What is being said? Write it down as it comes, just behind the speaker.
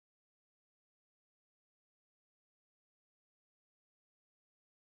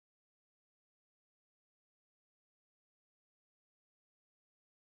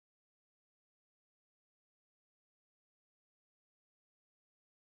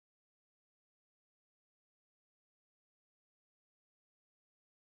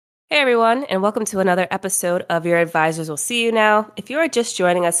Hey everyone, and welcome to another episode of Your Advisors Will See You Now. If you are just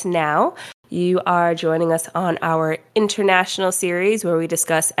joining us now, you are joining us on our international series where we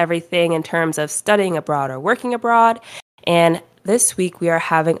discuss everything in terms of studying abroad or working abroad. And this week we are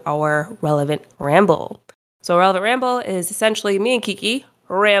having our Relevant Ramble. So, Relevant Ramble is essentially me and Kiki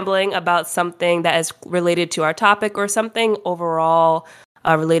rambling about something that is related to our topic or something overall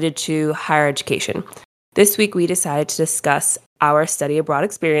related to higher education. This week we decided to discuss our study abroad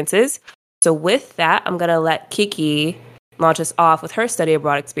experiences. So with that, I'm going to let Kiki launch us off with her study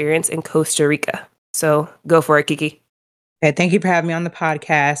abroad experience in Costa Rica. So go for it, Kiki. Okay, thank you for having me on the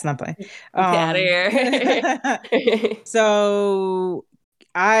podcast. Not playing. Get out of here. So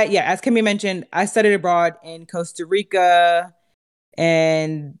as Kimmy mentioned, I studied abroad in Costa Rica,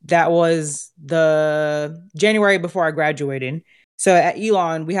 and that was the January before I graduated. So at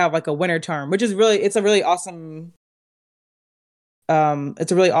Elon, we have like a winter term, which is it's a really awesome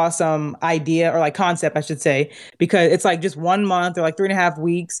idea, or like concept, I should say, because it's like just 1 month or like 3.5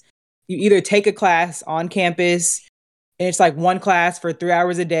 weeks. You either take a class on campus, and it's like one class for 3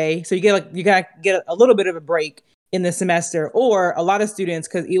 hours a day. So you gotta get a little bit of a break in the semester. Or a lot of students,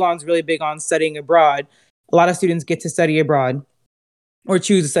 because Elon's really big on studying abroad, a lot of students get to study abroad or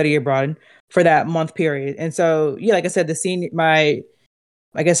choose to study abroad for that month period. And so, yeah, like I said,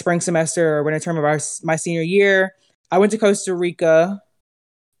 I guess spring semester or winter term of my senior year, I went to Costa Rica,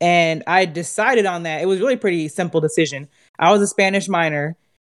 and I decided on that. It was really a pretty simple decision. I was a Spanish minor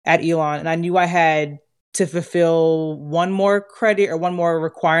at Elon, and I knew I had to fulfill one more credit or one more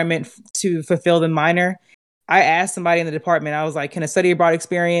requirement to fulfill the minor. I asked somebody in the department, I was like, can a study abroad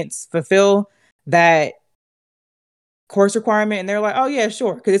experience fulfill that course requirement? And they're like, oh yeah,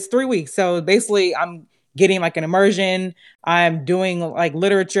 sure. Cause it's 3 weeks. So basically I'm getting like an immersion. I'm doing like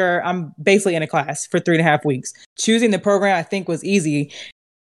literature. I'm basically in a class for 3.5 weeks. Choosing the program, I think, was easy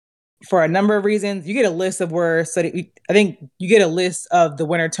for a number of reasons. You get a list of I think you get a list of the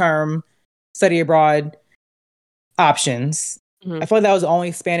winter term study abroad options. Mm-hmm. I feel like that was the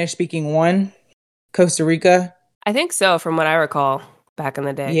only Spanish speaking one, Costa Rica. I think so, from what I recall back in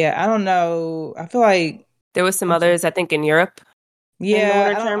the day. Yeah, I don't know. I feel like there was some others, I think, in Europe.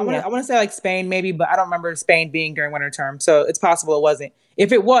 Yeah, I want to say like Spain maybe, but I don't remember Spain being during winter term, so it's possible it wasn't.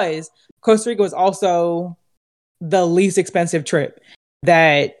 If it was, Costa Rica was also the least expensive trip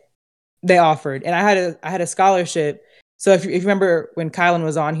that they offered, and I had a scholarship. So if you remember when Kylan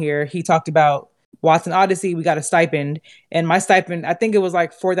was on here, he talked about Watson Odyssey. We got a stipend, and my stipend, I think it was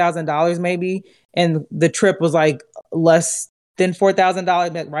like $4,000 maybe, and the trip was like less than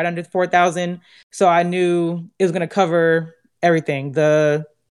 $4,000, like right under 4,000. So I knew it was going to cover everything. The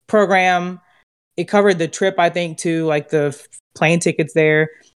program, it covered the trip, I think, to like the plane tickets there.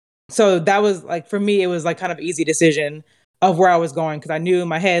 So that was like, for me, it was like kind of easy decision of where I was going, because I knew in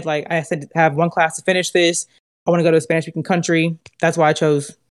my head, like I said, I have one class to finish this. I want to go to a Spanish speaking country. That's why I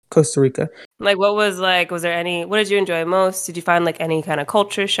chose Costa Rica. Like, was did you enjoy most? Did you find like any kind of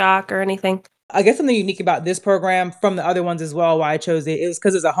culture shock or anything? I guess something unique about this program from the other ones as well, why I chose it, is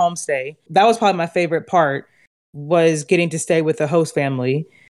because it's a homestay. That was probably my favorite part, was getting to stay with a host family.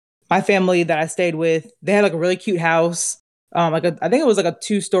 My family that I stayed with, they had like a really cute house. I think it was like a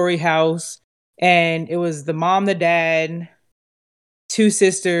 2-story house, and it was the mom, the dad, 2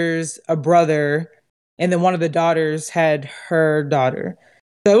 sisters, a brother, and then one of the daughters had her daughter.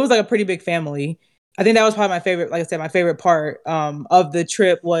 So it was like a pretty big family. I think that was probably my favorite, like I said, my favorite part of the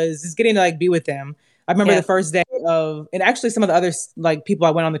trip was just getting to like be with them. I remember the first day and actually some of the other like people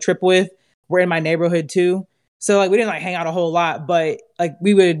I went on the trip with were in my neighborhood too. So like we didn't like hang out a whole lot, but like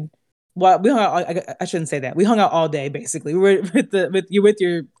we hung out. I shouldn't say that. We hung out all day basically. We were with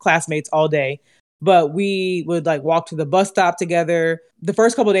your classmates all day, but we would like walk to the bus stop together. The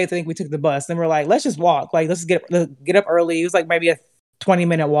first couple of days, I think we took the bus, and we're like, let's just walk. Like let's get up early. It was like maybe a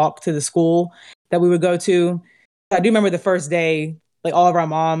 20-minute walk to the school that we would go to. I do remember the first day, like all of our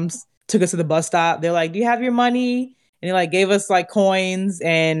moms took us to the bus stop. They're like, do you have your money? And they like gave us like coins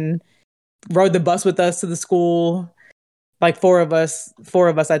and rode the bus with us to the school. Like four of us,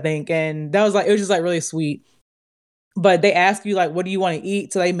 I think. And that was like, it was just like really sweet. But they asked you like, what do you want to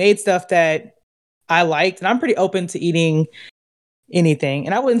eat? So they made stuff that I liked, and I'm pretty open to eating anything.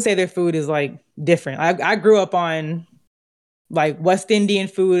 And I wouldn't say their food is like different. I grew up on like West Indian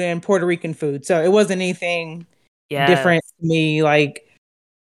food and Puerto Rican food. So it wasn't anything different to me. Like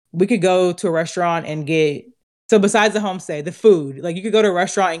we could go to a restaurant and so besides the homestay, the food, like you could go to a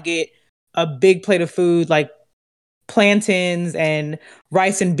restaurant and get a big plate of food, like plantains and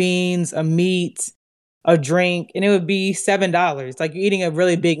rice and beans, a meat, a drink, and it would be $7. Like you're eating a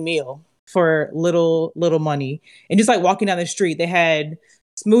really big meal for little money. And just like walking down the street, they had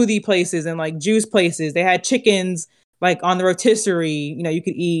smoothie places and like juice places. They had chickens like on the rotisserie, you know, you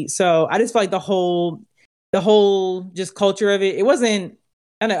could eat. So I just felt like the whole just culture of it. It wasn't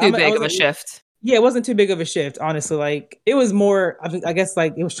I don't know, Too big of a shift. Yeah, it wasn't too big of a shift, honestly. Like it was more, I guess,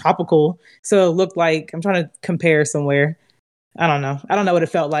 like it was tropical, so it looked like I'm trying to compare somewhere. I don't know what it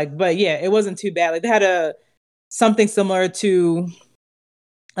felt like, but yeah, it wasn't too bad. Like they had a something similar to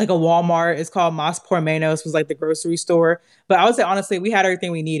like a Walmart. It's called Mas Por Menos, was like the grocery store. But I would say honestly, we had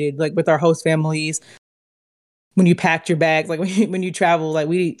everything we needed, like with our host families. When you packed your bags, like when you travel, like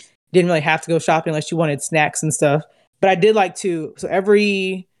we didn't really have to go shopping unless you wanted snacks and stuff. But I did like to, so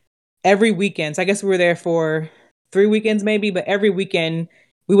every weekend. So I guess we were there for 3 weekends maybe, but every weekend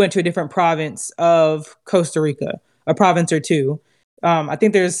we went to a different province of Costa Rica, a province or two. I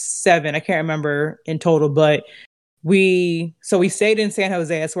think there's 7. I can't remember in total, but we stayed in San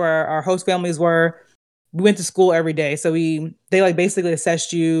Jose. That's where our host families were. We went to school every day. So they like basically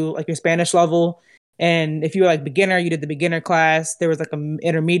assessed you like your Spanish level. And if you were like beginner, you did the beginner class. There was like an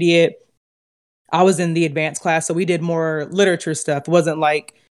intermediate. I was in the advanced class. So we did more literature stuff. It wasn't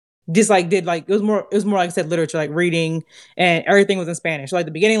like just like did like it was more like I said, literature, like reading, and everything was in Spanish. So, like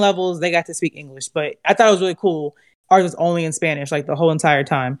the beginning levels, they got to speak English, but I thought it was really cool. Ours was only in Spanish, like the whole entire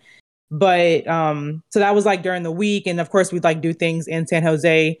time. But so that was like during the week, and of course we'd like do things in San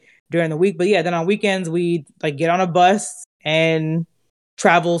Jose during the week. But yeah, then on weekends we like get on a bus and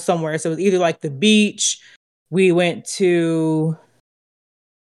travel somewhere. So it was either like the beach, we went to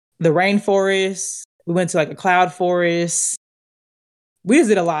the rainforest, we went to like a cloud forest. We just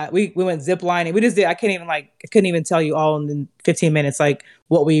did a lot. We went zip lining. We just did. I couldn't even tell you all in 15 minutes like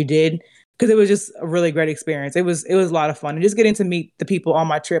what we did because it was just a really great experience. It was a lot of fun and just getting to meet the people on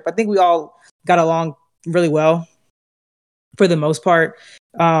my trip. I think we all got along really well for the most part.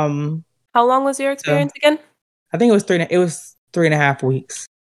 How long was your experience again? I think it was 3.5 weeks.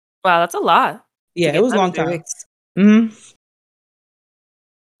 Wow, that's a lot. Yeah, it was a long time. Mm-hmm.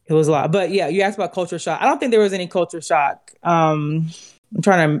 It was a lot, but yeah, you asked about culture shock. I don't think there was any culture shock. I'm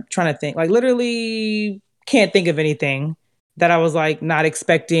trying to think. Like literally, can't think of anything that I was like not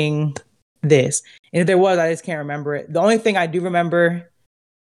expecting this. And if there was, I just can't remember it. The only thing I do remember,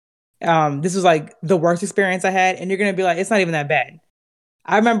 this was like the worst experience I had, and you're gonna be like, it's not even that bad.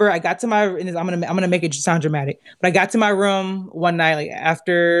 I remember I got to my, and I'm gonna make it sound dramatic, but I got to my room one night, like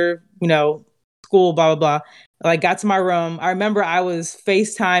after school, blah blah blah. Like got to my room. I remember I was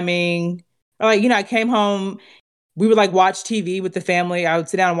FaceTiming. Like, I came home. We would like watch TV with the family. I would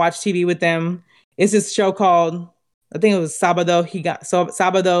sit down and watch TV with them. It's this show called, I think it was Sábado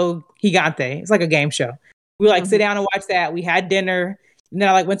Gigante. It's like a game show. We would like sit down and watch that. We had dinner. And then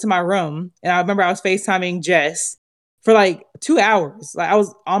I like went to my room. And I remember I was FaceTiming Jess for like 2 hours. Like I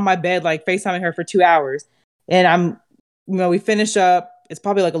was on my bed, like FaceTiming her for 2 hours. And we finish up. It's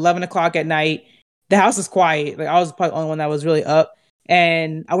probably like 11 o'clock at night. The house is quiet. Like I was probably the only one that was really up.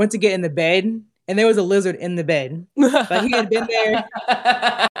 And I went to get in the bed and there was a lizard in the bed. Like he had been there.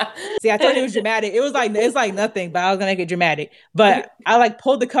 See, I told you it was dramatic. It's like nothing, but I was gonna make it dramatic. But I like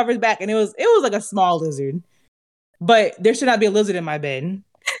pulled the covers back and it was like a small lizard. But there should not be a lizard in my bed.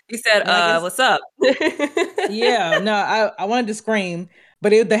 You said, what's up? Yeah, no, I wanted to scream, but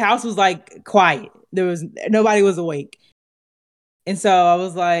the house was like quiet. Nobody was awake. And so I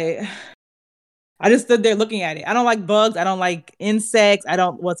was like, I just stood there looking at it. I don't like bugs. I don't like insects. I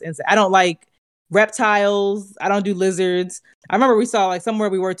don't like reptiles. I don't do lizards. I remember we saw like somewhere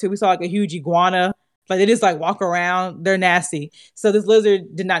we were too, we saw like a huge iguana. Like they just like walk around. They're nasty. So this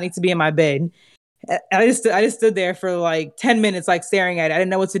lizard did not need to be in my bed. And I just stood there for like 10 minutes, like staring at it. I didn't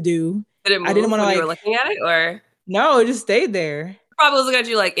know what to do. Did it move? I didn't want to like. You were looking at it, or no, it just stayed there. Probably was looking at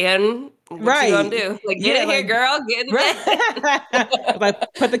you like, "And what you gonna do? Like, get in here, girl. Get in bed."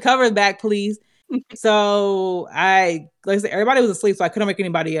 Like, put the covers back, please. So like I said, everybody was asleep, so I couldn't wake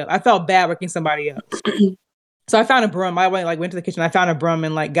anybody up. I felt bad waking somebody up. So I found a broom. I went to the kitchen. I found a broom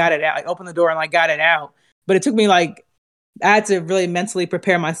and like got it out. Like opened the door and like got it out. But it took me like. I had to really mentally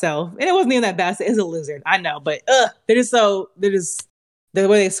prepare myself. And it wasn't even that bad. It's a lizard. I know, but they're just the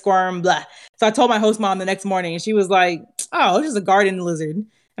way they squirm, blah. So I told my host mom the next morning and she was like, oh, it's just a garden lizard.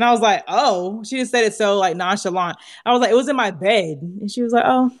 And I was like, oh, she just said it so like nonchalant. I was like, it was in my bed. And she was like,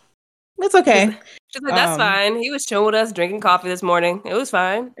 oh, it's okay. She's like, that's fine. He was chilling with us drinking coffee this morning. It was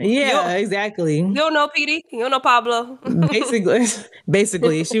fine. Yeah, exactly. You don't know Petey. You don't know Pablo.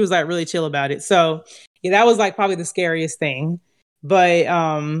 Basically, she was like really chill about it. So yeah, that was like probably the scariest thing. But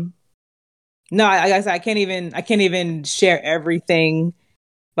no, I can't even share everything.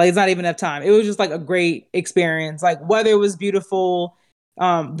 Like it's not even enough time. It was just like a great experience. Like weather was beautiful.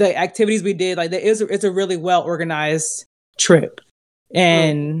 The activities we did, like it's a really well organized trip.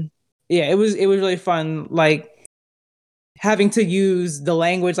 And yeah, it was really fun. Like having to use the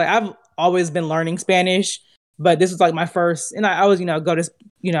language. Like I've always been learning Spanish, but this was like my first, and I was, go to,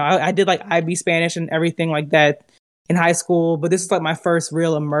 I did like IB Spanish and everything like that in high school, but this is like my first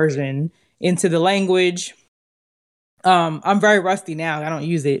real immersion into the language. I'm very rusty now. I don't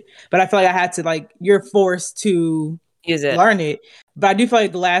use it, but I feel like I had to like, you're forced to Use it. learn it. But I do feel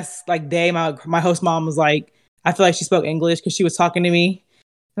like the last like day, my host mom was like, I feel like she spoke English because she was talking to me.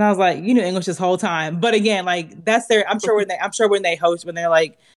 And I was like, you knew English this whole time. But again, like that's their, I'm sure when they host, when they're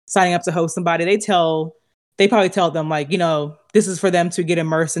like signing up to host somebody, they probably tell them like, this is for them to get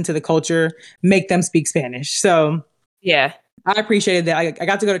immersed into the culture, make them speak Spanish. So yeah, I appreciated that. I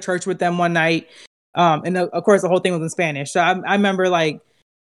got to go to church with them one night. And of course the whole thing was in Spanish. So I remember like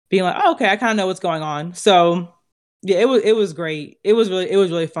being like, oh, okay, I kind of know what's going on. So yeah, it was great. It was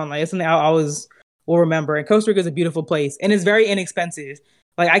really fun. Like it's something I always will remember. And Costa Rica is a beautiful place and it's very inexpensive.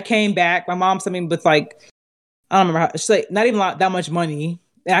 Like I came back, my mom sent me with like, I don't remember how, she's like not even that much money.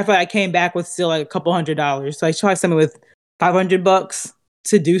 And I feel like I came back with still like a couple $100s. So I tried something with $500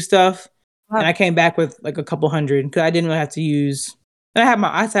 to do stuff. wow. And I came back with like a couple hundred because I didn't really have to use, and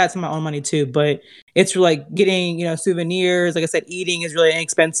I had some of my own money too, but it's like getting, souvenirs. Like I said, eating is really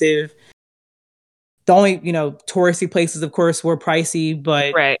inexpensive. The only, touristy places, of course, were pricey,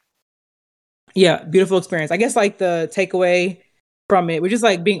 but right. yeah, beautiful experience. I guess like the takeaway from it, we're just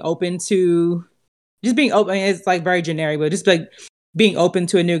like being open to, just being open. I mean, it's like very generic, but just like being open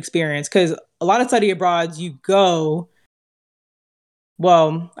to a new experience. Because a lot of study abroads, you go,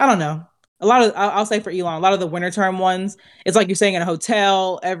 well, I don't know. A lot of, I'll say for Elon, a lot of the winter term ones, it's like you're staying in a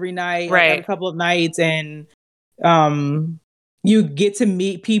hotel every night, like every couple of nights, and you get to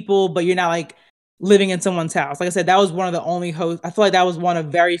meet people, but you're not like living in someone's house. Like I said, that was one of the only hosts. I feel like that was one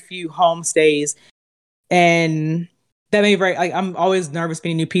of very few homestays, and that made me very like I'm always nervous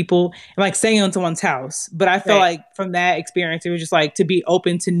meeting new people and like staying in someone's house. But I feel like from that experience, it was just like to be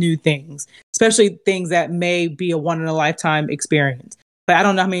open to new things, especially things that may be a one in a lifetime experience. But I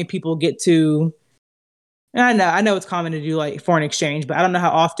don't know how many people get to. And I know it's common to do like foreign exchange, but I don't know how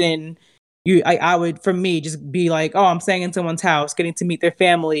often I would, for me, just be like, oh, I'm staying in someone's house, getting to meet their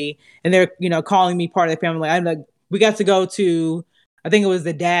family, and they're calling me part of their family. I'm like, we got to go to, I think it was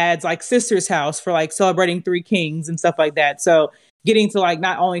the dad's like sister's house for like celebrating Three Kings and stuff like that. So getting to like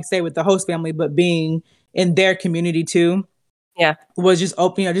not only stay with the host family, but being in their community too. Yeah, was just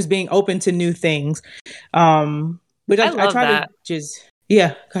open, just being open to new things. Which I try that. to just.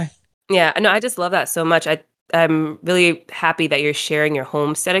 Yeah. Okay. Yeah. No, I just love that so much. I'm really happy that you're sharing your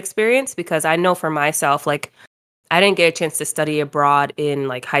homestead experience because I know for myself, like, I didn't get a chance to study abroad in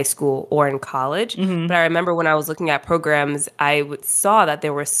like high school or in college. Mm-hmm. But I remember when I was looking at programs, saw that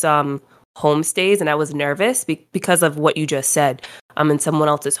there were some homestays and I was nervous because of what you just said. I'm in someone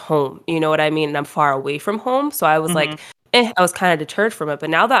else's home. You know what I mean? And I'm far away from home. So I was like, I was kind of deterred from it. But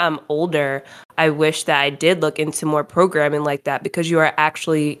now that I'm older, I wish that I did look into more programming like that because you are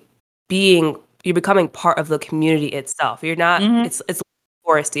actually you're becoming part of the community itself. You're not, it's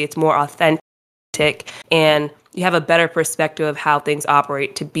touristy, it's more authentic, and you have a better perspective of how things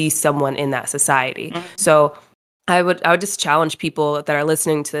operate to be someone in that society. So I would just challenge people that are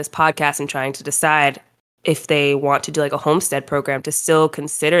listening to this podcast and trying to decide if they want to do like a homestead program to still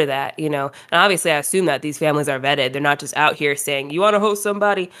consider that, And obviously I assume that these families are vetted. They're not just out here saying, you want to host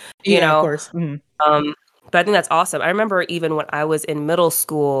somebody, you know? Of course. But I think that's awesome. I remember even when I was in middle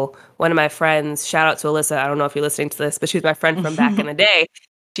school, one of my friends, shout out to Alyssa, I don't know if you're listening to this, but she was my friend from back in the day.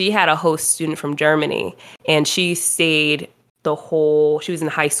 She had a host student from Germany, and she stayed she was in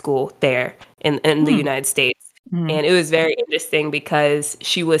high school there in the United States. And it was very interesting because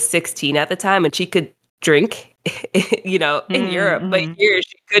she was 16 at the time, and she could drink, in Europe, but here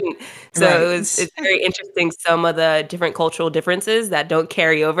she couldn't. So it's very interesting, some of the different cultural differences that don't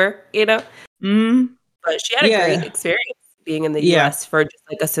carry over, But she had a great experience being in the U.S. for just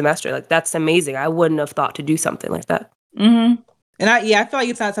like a semester. Like that's amazing. I wouldn't have thought to do something like that. And I feel like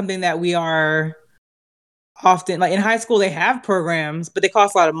it's not something that we are often like in high school. They have programs, but they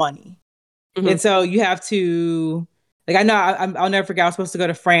cost a lot of money, and so you have to like. I know I'll never forget. I was supposed to go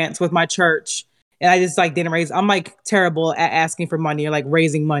to France with my church, and I just like didn't raise. I'm like terrible at asking for money or like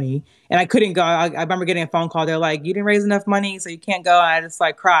raising money, and I couldn't go. I remember getting a phone call. They're like, "You didn't raise enough money, so you can't go." And I just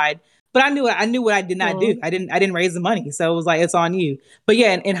like cried. But I knew what I did not do. I didn't raise the money. So it was like, it's on you. But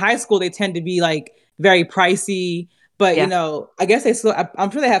yeah, in high school, they tend to be like very pricey. But, I guess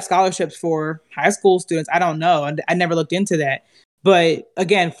I'm sure they have scholarships for high school students. I don't know. I never looked into that. But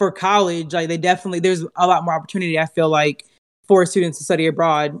again, for college, like there's a lot more opportunity, I feel like, for students to study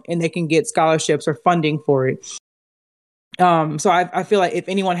abroad and they can get scholarships or funding for it. So I feel like if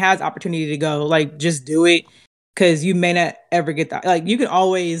anyone has opportunity to go, like just do it, because you may not ever get that. Like you can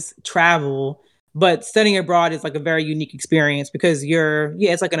always travel, but studying abroad is like a very unique experience because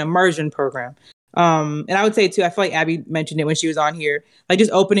it's like an immersion program. And I would say too, I feel like Abby mentioned it when she was on here, like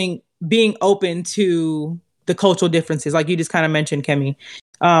just being open to the cultural differences, like you just kind of mentioned, Kemi.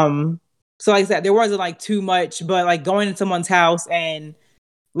 So like I said, there wasn't like too much, but like going to someone's house and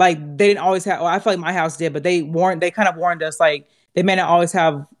like they didn't always have. Well, I feel like my house did, but they kind of warned us like they may not always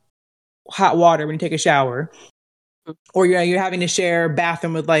have hot water when you take a shower, or you're having to share a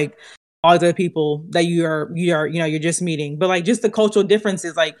bathroom with like all the people that you're just meeting. But like just the cultural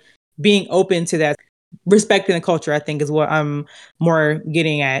differences, like being open to that, respecting the culture, I think is what I'm more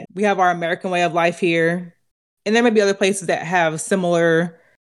getting at. We have our American way of life here, and there may be other places that have similar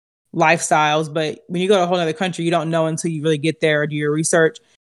lifestyles, but when you go to a whole other country, you don't know until you really get there or do your research.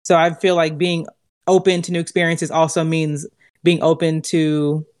 So I feel like being open to new experiences also means being open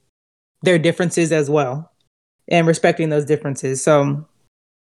to their differences as well and respecting those differences. So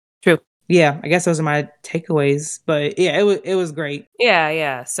true. Yeah, I guess those are my takeaways. But yeah, it was great.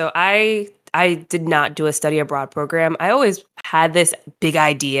 Yeah. So I did not do a study abroad program. I always had this big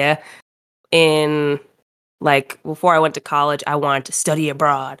idea in like before I went to college, I wanted to study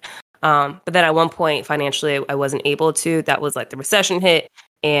abroad. But then at one point financially I wasn't able to. That was like the recession hit.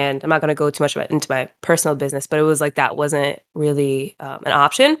 And I'm not going to go too much into my personal business, but it was like that wasn't really an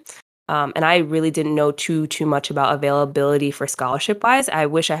option. And I really didn't know too much about availability for scholarship wise. I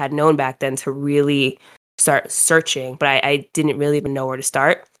wish I had known back then to really start searching, but I didn't really even know where to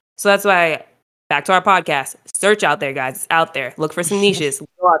start. So that's why, back to our podcast, search out there, guys. It's out there. Look for some niches.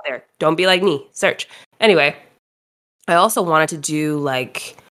 Go out there. Don't be like me. Search. Anyway, I also wanted to do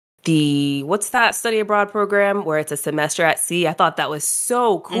like what's that study abroad program where it's a semester at sea? I thought that was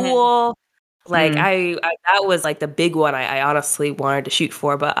so cool. Like I that was like the big one I honestly wanted to shoot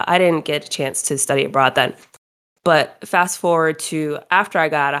for, but I didn't get a chance to study abroad then. But fast forward to after I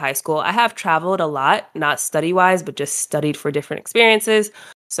got out of high school, I have traveled a lot, not study wise, but just studied for different experiences.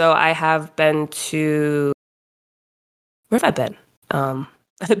 So I have been to where have I been?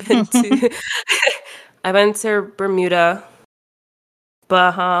 I've been to I've been to Bermuda,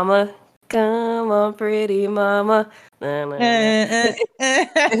 Bahama, come on, pretty mama. Na, na,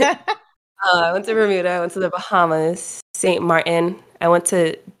 na. I went to Bermuda. I went to the Bahamas, St. Martin. I went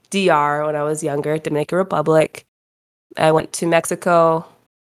to DR when I was younger, Dominican Republic. I went to Mexico.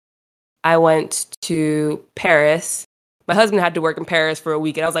 I went to Paris. My husband had to work in Paris for a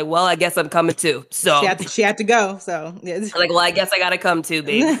week, and I was like, well, I guess I'm coming too. So she had to go. So I was like, well, I guess I got to come too,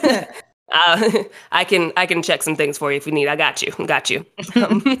 babe. I can check some things for you if you need. I got you.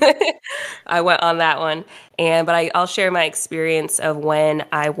 I went on that one, but I'll share my experience of when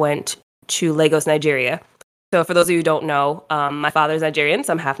I went to Lagos, Nigeria. So for those of you who don't know, my father's Nigerian,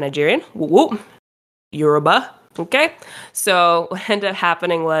 so I'm half Nigerian. Woo-woo. Yoruba. Okay. So what ended up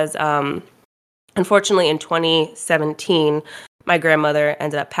happening was, unfortunately, in 2017, my grandmother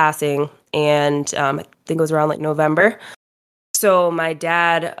ended up passing, and I think it was around like November. So my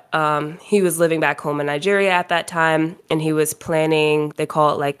dad, he was living back home in Nigeria at that time, and he was planning, they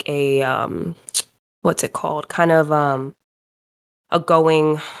call it like a, what's it called? Kind of a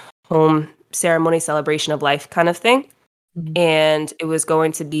going home ceremony, celebration of life kind of thing. Mm-hmm. And it was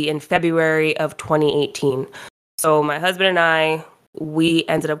going to be in February of 2018. So my husband and I, we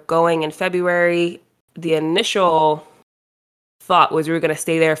ended up going in February. The initial thought was we were going to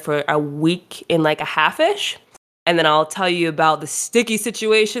stay there for a week in like a half-ish. And then I'll tell you about the sticky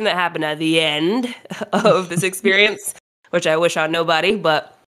situation that happened at the end of this experience, which I wish on nobody,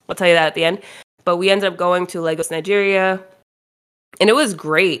 but I'll tell you that at the end. But we ended up going to Lagos, Nigeria, and it was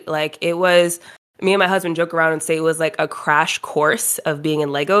great. Like, it was, me and my husband joke around and say it was like a crash course of being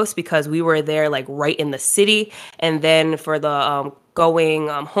in Lagos, because we were there like right in the city. And then for the going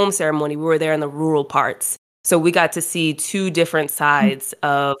home ceremony, we were there in the rural parts. So we got to see two different sides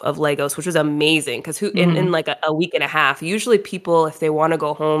of Lagos, which was amazing, because in like a week and a half, usually people, if they want to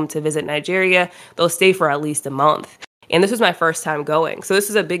go home to visit Nigeria, they'll stay for at least a month. And this was my first time going. So this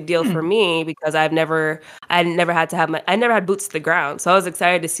was a big deal for me, because I never had boots to the ground. So I was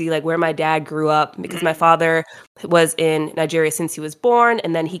excited to see like where my dad grew up, because my father was in Nigeria since he was born.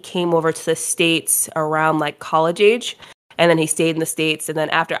 And then he came over to the States around like college age. And then he stayed in the States. And then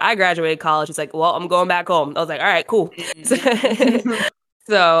after I graduated college, he's like, well, I'm going back home. I was like, all right, cool.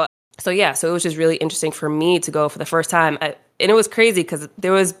 So it was just really interesting for me to go for the first time. And it was crazy because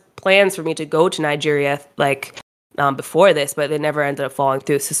there was plans for me to go to Nigeria like before this, but they never ended up falling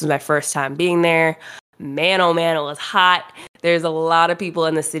through. So this was my first time being there. Man, oh man, it was hot. There's a lot of people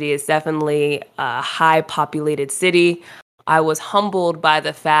in the city. It's definitely a high populated city. I was humbled by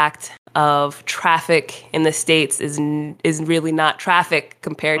the fact of traffic in the States is really not traffic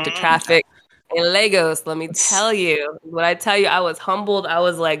compared to traffic in Lagos. Let me tell you. When I tell you I was humbled, I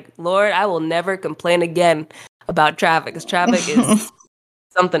was like, Lord, I will never complain again about traffic, because traffic is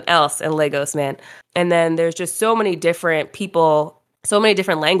something else in Lagos, man. And then there's just so many different people, so many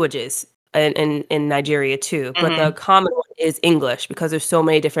different languages in Nigeria too. But the common one is English, because there's so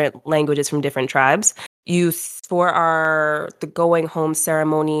many different languages from different tribes. For the going home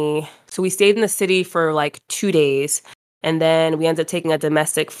ceremony, so we stayed in the city for like 2 days, and then we ended up taking a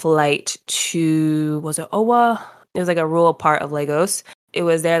domestic flight to, was it Owa? It was like a rural part of Lagos. It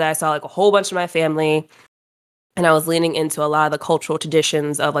was there that I saw like a whole bunch of my family, and I was leaning into a lot of the cultural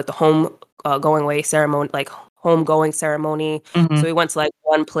traditions of like the home going away ceremony, like homegoing ceremony. So we went to like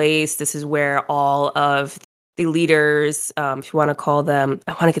one place. This is where all of the leaders, if you want to call them,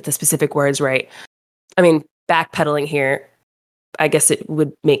 I want to get the specific words right. I mean, backpedaling here, I guess it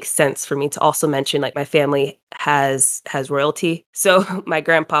would make sense for me to also mention like my family has royalty. So my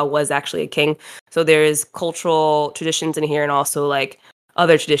grandpa was actually a king. So there's cultural traditions in here and also like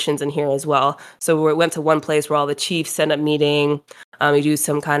other traditions in here as well. So we went to one place where all the chiefs end up meeting. We do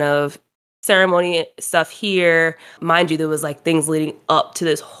some kind of ceremony stuff here. Mind you, there was like things leading up to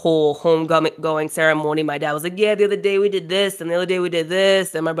this whole homegoing ceremony. My dad was like, yeah, the other day we did this, and the other day we did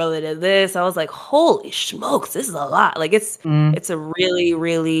this, and my brother did this. I was like, holy smokes, this is a lot. Like it's a really,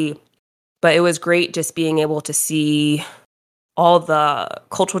 really, but it was great just being able to see all the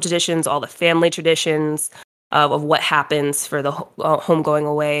cultural traditions, all the family traditions of what happens for the home going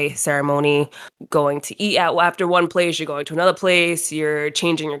away ceremony. Going to eat out after one place, you're going to another place, you're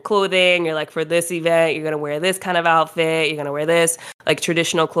changing your clothing. You're like, for this event, you're going to wear this kind of outfit, you're going to wear this, like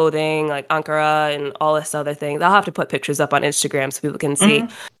traditional clothing, like Ankara and all this other things. I'll have to put pictures up on Instagram so people can see.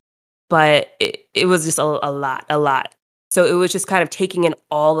 But it was just a lot. So it was just kind of taking in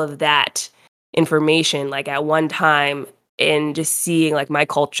all of that information, like at one time, and just seeing like my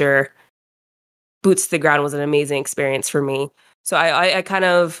culture boots to the ground was an amazing experience for me. So I kind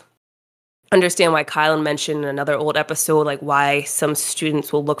of understand why Kylan mentioned in another old episode, like why some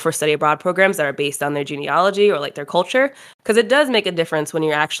students will look for study abroad programs that are based on their genealogy or like their culture, because it does make a difference when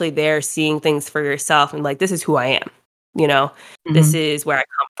you're actually there seeing things for yourself and like, this is who I am, this is where I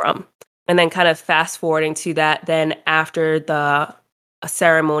come from. And then kind of fast forwarding to that, then after the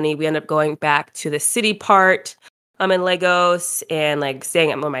ceremony, we end up going back to the city part. I'm in Lagos and like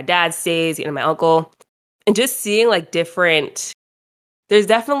staying at where my dad stays, my uncle, and just seeing like there's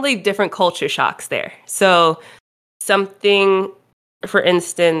definitely different culture shocks there. So something, for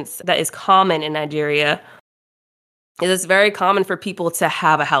instance, that is common in Nigeria is it's very common for people to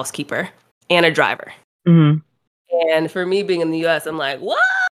have a housekeeper and a driver. And for me being in the US, I'm like, what?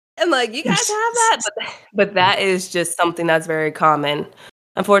 I'm like, you guys have that? But that is just something that's very common.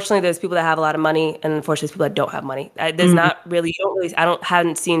 Unfortunately, there's people that have a lot of money, and unfortunately, there's people that don't have money. There's not really,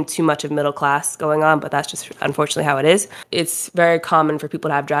 haven't seen too much of middle class going on, but that's just unfortunately how it is. It's very common for people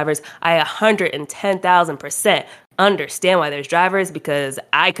to have drivers. I 110,000% understand why there's drivers, because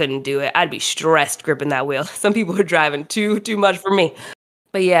I couldn't do it. I'd be stressed gripping that wheel. Some people are driving too much for me.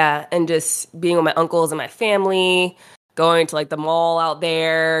 But yeah, and just being with my uncles and my family, going to like the mall out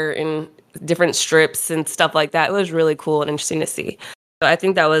there and different strips and stuff like that. It was really cool and interesting to see. So I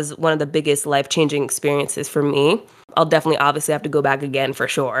think that was one of the biggest life-changing experiences for me. I'll definitely obviously have to go back again for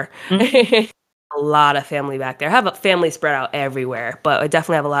sure. A lot of family back there. I have a family spread out everywhere, but I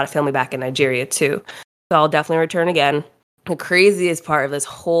definitely have a lot of family back in Nigeria too. So I'll definitely return again. The craziest part of this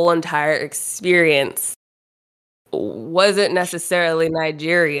whole entire experience wasn't necessarily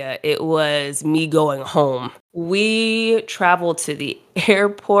Nigeria. It was me going home. We traveled to the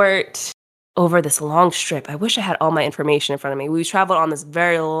airport over this long strip. I wish I had all my information in front of me. We traveled on this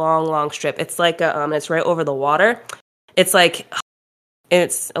very long strip. It's like it's right over the water. It's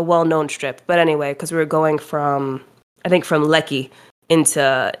a well-known strip. But anyway, because we were going from Lekki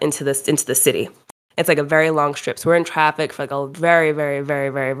into the city. It's like a very long strip. So we're in traffic for like a very, very, very,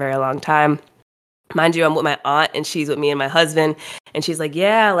 very, very long time. Mind you, I'm with my aunt and she's with me and my husband. And she's like,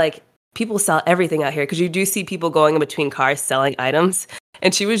 yeah, like people sell everything out here, because you do see people going in between cars selling items.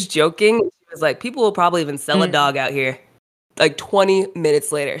 And she was joking. She was like, people will probably even sell a dog out here. Like 20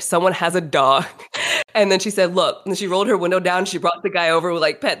 minutes later, someone has a dog. And then she said, look, and she rolled her window down. She brought the guy over,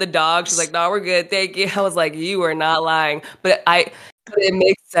 like pet the dog. She's like, no, we're good. Thank you. I was like, you are not lying. But it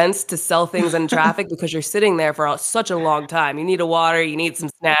makes sense to sell things in traffic because you're sitting there for such a long time. You need a water, you need some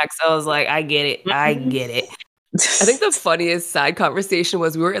snacks. I was like, I get it. I think the funniest side conversation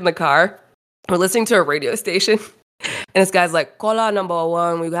was we were in the car. We're listening to a radio station. And this guy's like, caller number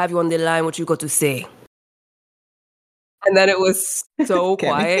one, we have you on the line. What you got to say? And then it was so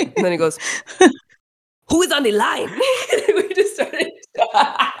Kenny. quiet. And then he goes, "Who is on the line?" And we just started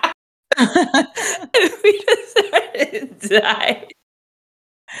dying.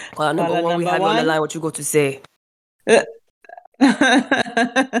 Well, number one, we have you on the line. What you go to say? Who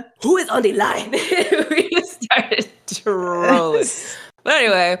is on the line? We just started trolling. But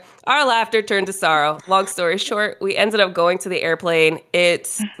anyway, our laughter turned to sorrow. Long story short, we ended up going to the airplane.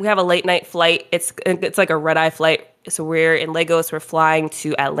 We have a late night flight. It's like a red-eye flight. So we're in Lagos. We're flying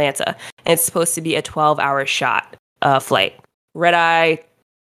to Atlanta. And it's supposed to be a 12-hour shot flight. Red-eye,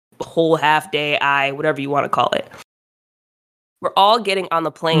 whole half day eye, whatever you want to call it. We're all getting on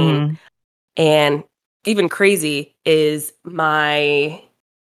the plane. And even crazy is my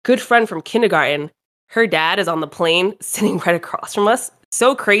good friend from kindergarten. Her dad is on the plane sitting right across from us.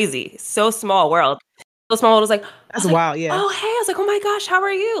 So crazy. So small world. So small world. That's wild, yeah. Oh, hey. I was like, oh my gosh, how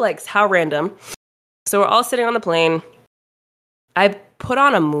are you? Like, how random. So we're all sitting on the plane. I put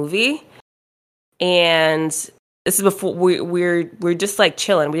on a movie, and this is before we're just like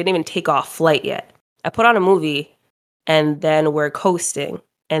chilling. We didn't even take off flight yet. I put on a movie, and then we're coasting,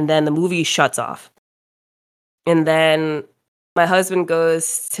 and then the movie shuts off. And then my husband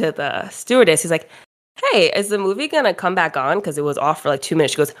goes to the stewardess. He's like, "Hey, is the movie going to come back on?" Because it was off for like 2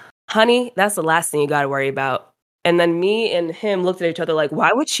 minutes. She goes, "Honey, that's the last thing you got to worry about." And then me and him looked at each other like,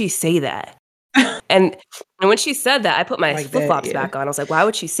 why would she say that? and when she said that, I put my flip-flops back on. I was like, why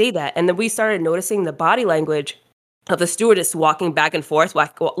would she say that? And then we started noticing the body language of the stewardess walking back and forth.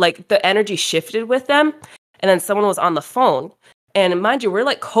 Like the energy shifted with them. And then someone was on the phone. And mind you, we're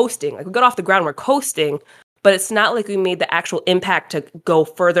like coasting. Like we got off the ground, we're coasting. But it's not like we made the actual impact to go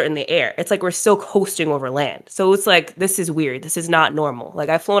further in the air. It's like we're still coasting over land. So it's like, this is weird. This is not normal. Like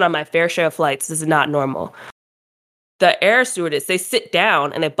I've flown on my fair share of flights. This is not normal. The air stewardess, they sit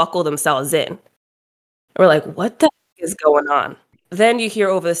down and they buckle themselves in. We're like, what the heck is going on? Then you hear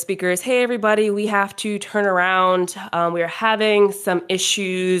over the speakers, "Hey, everybody, we have to turn around. We are having some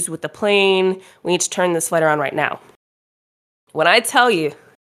issues with the plane. We need to turn this flight around right now." When I tell you,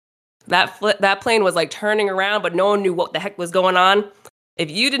 that plane was like turning around, but no one knew what the heck was going on. If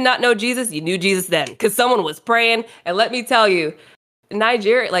you did not know Jesus, you knew Jesus then, because someone was praying. And let me tell you, in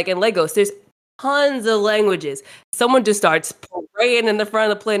Nigeria, like in Lagos, there's tons of languages. Someone just starts praying in the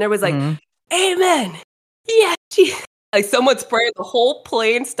front of the plane. Everybody's like, "Amen. Yeah, Jesus." Like someone's praying, the whole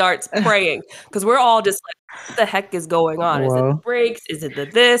plane starts praying because we're all just like, what the heck is going on? Whoa. Is it the brakes? Is it the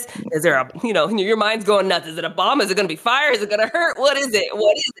this? Is there a, your mind's going nuts. Is it a bomb? Is it going to be fire? Is it going to hurt? What is it?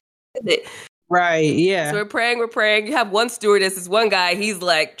 What is it? Right, yeah. So we're praying. You have one stewardess, this one guy, he's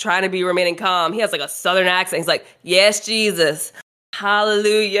like trying to be remaining calm. He has like a southern accent. He's like, "Yes, Jesus.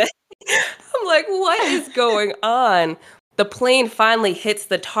 Hallelujah." I'm like, what is going on? The plane finally hits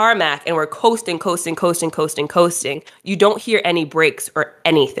the tarmac and we're coasting. You don't hear any brakes or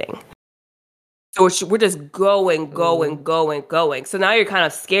anything. So we're just going. So now you're kind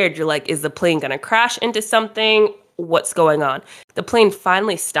of scared. You're like, is the plane going to crash into something? What's going on? The plane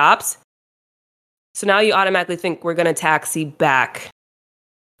finally stops. So now you automatically think we're going to taxi back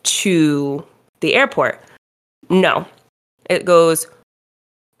to the airport. No. It goes,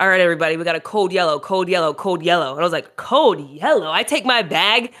 "All right, everybody, we got a code yellow. And I was like, code yellow? I take my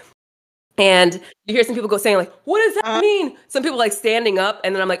bag. And you hear some people saying like, what does that mean? Some people like standing up.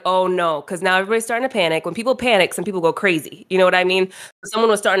 And then I'm like, oh no. Because now everybody's starting to panic. When people panic, some people go crazy. You know what I mean? Someone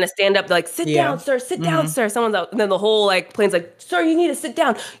was starting to stand up like, sit down, sir. Sit down, sir. Someone's out. And then the whole like plane's like, "Sir, you need to sit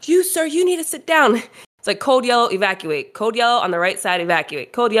down. Sir, you need to sit down." It's like code yellow, evacuate. Code yellow on the right side,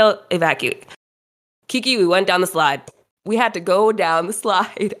 evacuate. Code yellow, evacuate. Kiki, we went down the slide. We had to go down the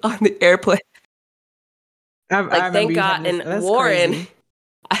slide on the airplane. Thank God. And Warren, crazy.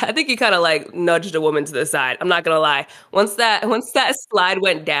 I think he kind of like nudged a woman to the side. I'm not going to lie. Once that slide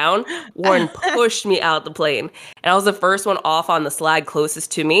went down, Warren pushed me out the plane. And I was the first one off on the slide closest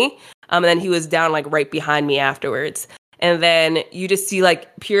to me. And then he was down like right behind me afterwards. And then you just see like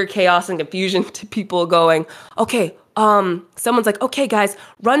pure chaos and confusion to people going, okay, someone's like, "Okay, guys,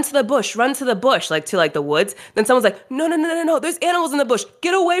 run to the bush, like to like the woods." Then someone's like, no, there's animals in the bush.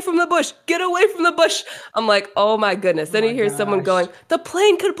 Get away from the bush. I'm like, oh my goodness. Then you hear someone going, "The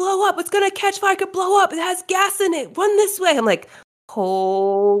plane could blow up. It's going to catch fire, could blow up. It has gas in it. Run this way." I'm like,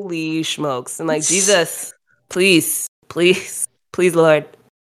 holy smokes. And like, Jesus, please, Lord,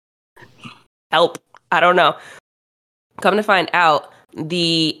 help. I don't know. Come to find out,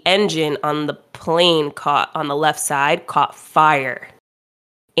 the engine on the plane on the left side caught fire.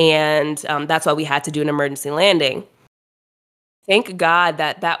 And that's why we had to do an emergency landing. Thank God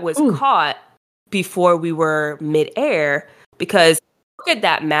that was caught before we were midair, because look at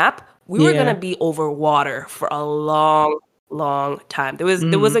that map. we were gonna be over water for a long time. There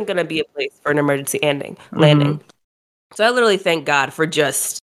wasn't gonna be a place for an emergency landing. So I literally thank God for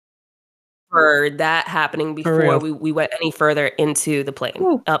that happening before we went any further into the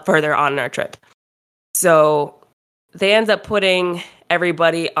plane, further on in our trip. So they end up putting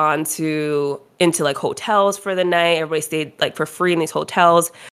everybody into like hotels for the night. Everybody stayed like for free in these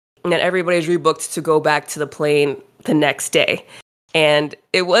hotels. And then everybody's rebooked to go back to the plane the next day. And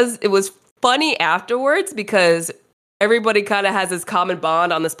it was funny afterwards because everybody kind of has this common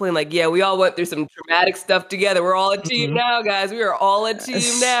bond on this plane. Like, yeah, we all went through some traumatic stuff together. We're all a team now, guys. We are all a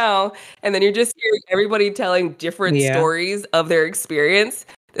team now. And then you're just hearing everybody telling different stories of their experience.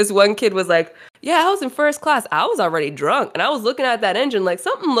 This one kid was like, yeah, I was in first class. I was already drunk. And I was looking at that engine like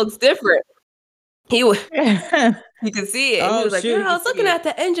something looks different. You could see it. And he was like, yeah, I was looking at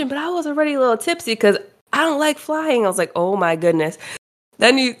the engine, but I was already a little tipsy because I don't like flying. I was like, oh my goodness.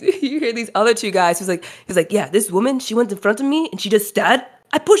 Then you hear these other two guys he's like, yeah, this woman, she went in front of me and she just stared.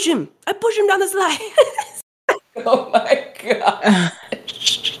 I push him down the slide. Oh my God.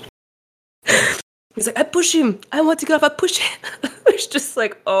 He's like, I push him. I want to go off. I push him. It's just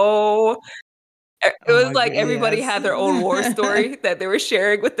like, oh. It was like everybody had their own war story that they were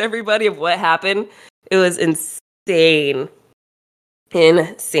sharing with everybody of what happened. It was insane.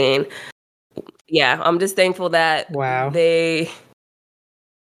 Insane. Yeah, I'm just thankful that they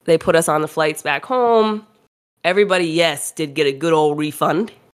put us on the flights back home. Everybody, yes, did get a good old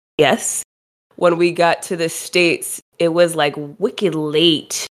refund. Yes. When we got to the States, it was like wicked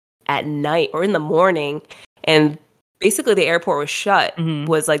late at night or in the morning. And basically the airport was shut,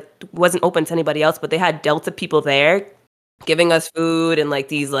 wasn't open to anybody else, but they had Delta people there giving us food and like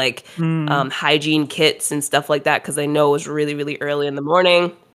these like hygiene kits and stuff like that because they know it was really, really early in the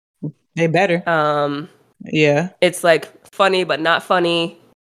morning. They better. Yeah. It's like funny, but not funny.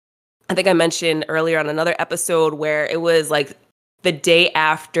 I think I mentioned earlier on another episode where it was like the day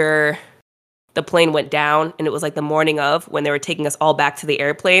after the plane went down and it was like the morning of when they were taking us all back to the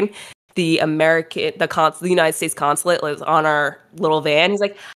airplane. The United States consulate was on our little van. He's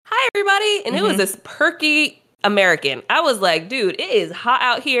like, hi, everybody. And it was this perky American. I was like, dude, it is hot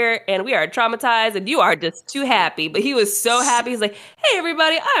out here and we are traumatized and you are just too happy. But he was so happy. He's like, hey,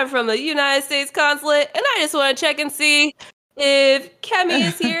 everybody, I'm from the United States consulate and I just want to check and see if Kemi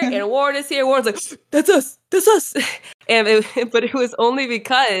is here and Warren is here. Warren's like, that's us. But it was only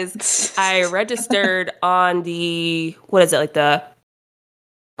because I registered on the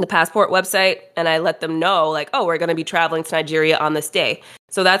passport website, and I let them know, like, oh, we're going to be traveling to Nigeria on this day.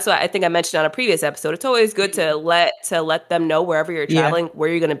 So that's what I think I mentioned on a previous episode. It's always good to let them know wherever you're traveling, where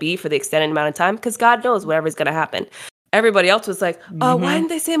you're going to be for the extended amount of time, because God knows whatever's going to happen. Everybody else was like, oh, why didn't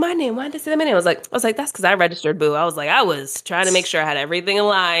they say my name? Why didn't they say my name? I was like, that's because I registered, boo. I was like, I was trying to make sure I had everything in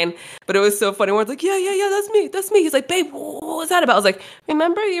line. But it was so funny. Warren's like, yeah, that's me. He's like, babe, what was that about? I was like,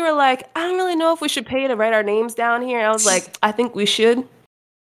 remember you were like, I don't really know if we should pay to write our names down here. And I was like, I think we should.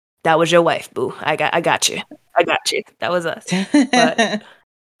 That was your wife, boo. I got you. That was us. But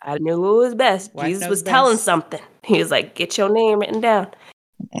I knew it was best. Jesus was telling something. He was like, get your name written down.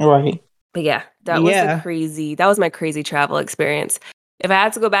 Right. But yeah, that was my crazy travel experience. If I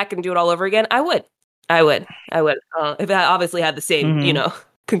had to go back and do it all over again, I would. If I obviously had the same,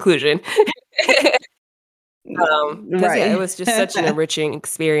 conclusion. It was just such an enriching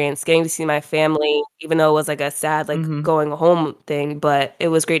experience getting to see my family, even though it was like a sad, like going home thing, but it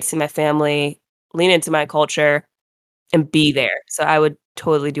was great to see my family lean into my culture and be there. So I would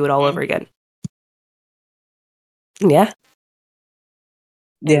totally do it all over again. Yeah.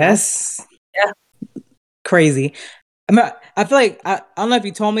 Yes. Yeah. Crazy. I feel like, I don't know if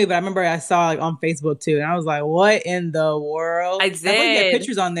you told me, but I remember I saw like on Facebook too. And I was like, what in the world? I did. I think you had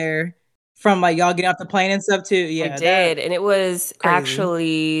pictures on there from like y'all getting off the plane and stuff too. Yeah, I did. And it was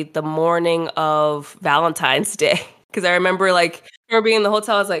actually the morning of Valentine's Day. Because I remember being in the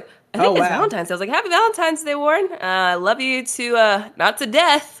hotel. I was like, I think it's Valentine's Day. I was like, happy Valentine's Day, Warren. I love you to not to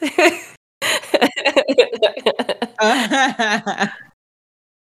death.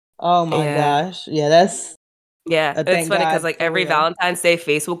 Oh my gosh. Yeah, that's it's funny because like every Valentine's Day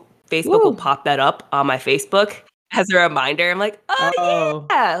Facebook will pop that up on my Facebook as a reminder. I'm like, oh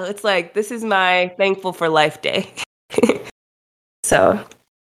yeah. It's like, this is my thankful for life day. So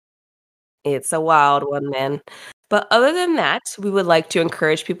it's a wild one, man. But other than that, we would like to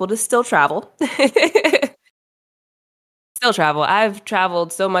encourage people to still travel. Still travel. I've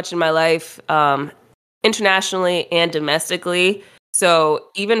traveled so much in my life, internationally and domestically. So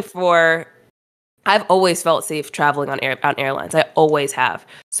even for I've always felt safe traveling on airlines. I always have.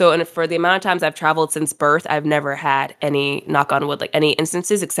 So, and for the amount of times I've traveled since birth, I've never had any, knock on wood, like any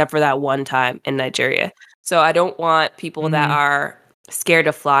instances except for that one time in Nigeria. So I don't want people that are scared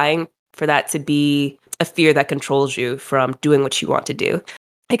of flying for that to be a fear that controls you from doing what you want to do.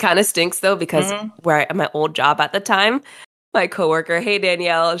 It kind of stinks though, because where at my old job at the time, my coworker, hey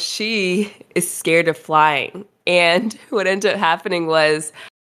Danielle, she is scared of flying. And what ended up happening was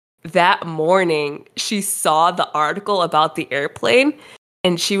that morning she saw the article about the airplane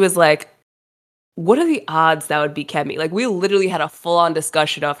and she was like, what are the odds that would be Kemi? Like, we literally had a full-on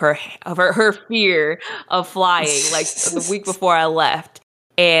discussion of her fear of flying, like the week before I left.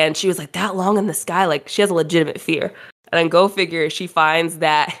 And she was like, that long in the sky? Like, she has a legitimate fear. And then go figure, she finds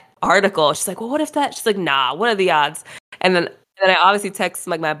that article. She's like, well, what if that? She's like, nah, what are the odds? And then I obviously text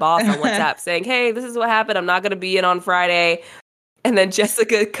like my boss on WhatsApp saying, hey, this is what happened. I'm not going to be in on Friday. And then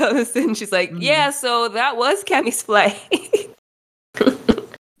Jessica comes in. She's like, yeah, so that was Kemi's flight.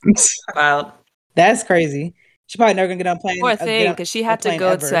 Wild. That's crazy. She's probably never gonna get on plane. Poor thing, because she had to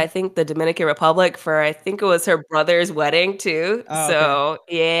go to, I think, the Dominican Republic for, I think it was her brother's wedding too. Oh, so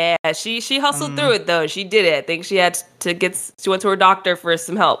okay. Yeah, she hustled through it though. She did it. I think she had to she went to her doctor for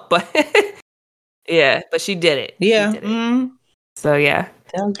some help, but yeah, but she did it. Yeah. Did it. So yeah.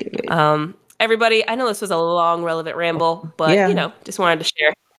 Everybody, I know this was a long, relevant ramble, but just wanted to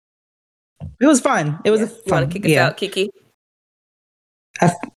share. It was fun. It was fun. You want to kick us out, Kiki?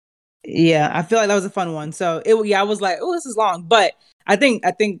 I feel like that was a fun one. So I was like, oh, this is long, but I think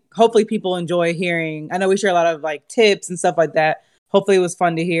hopefully people enjoy hearing. I know we share a lot of like tips and stuff like that. Hopefully it was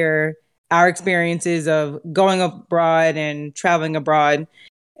fun to hear our experiences of going abroad and traveling abroad.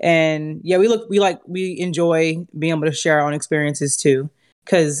 And yeah, we enjoy being able to share our own experiences too,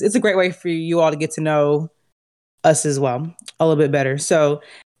 because it's a great way for you all to get to know us as well a little bit better. So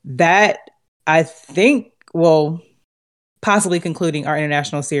that, I think, will possibly concluding our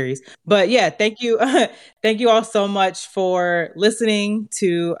international series. But yeah, thank you. Thank you all so much for listening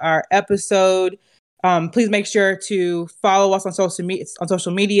to our episode. Please make sure to follow us on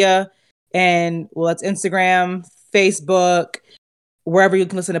social media, and that's Instagram, Facebook, wherever you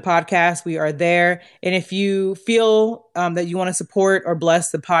can listen to podcasts, we are there. And if you feel that you want to support or bless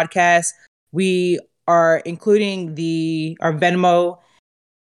the podcast, we are including our Venmo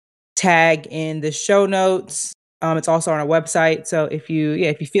tag in the show notes. It's also on our website. So if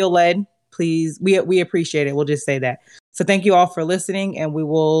you feel led, please, we appreciate it. We'll just say that. So thank you all for listening, and we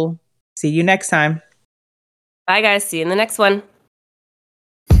will see you next time. Bye guys. See you in the next one.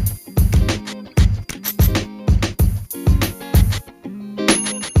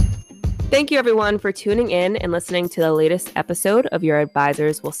 Thank you everyone for tuning in and listening to the latest episode of Your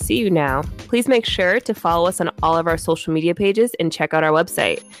Advisors Will See You Now. Please make sure to follow us on all of our social media pages and check out our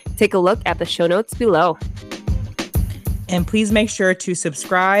website. Take a look at the show notes below. And please make sure to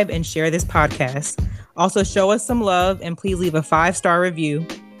subscribe and share this podcast. Also show us some love and please leave a 5-star review.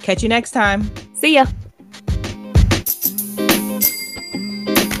 Catch you next time. See ya.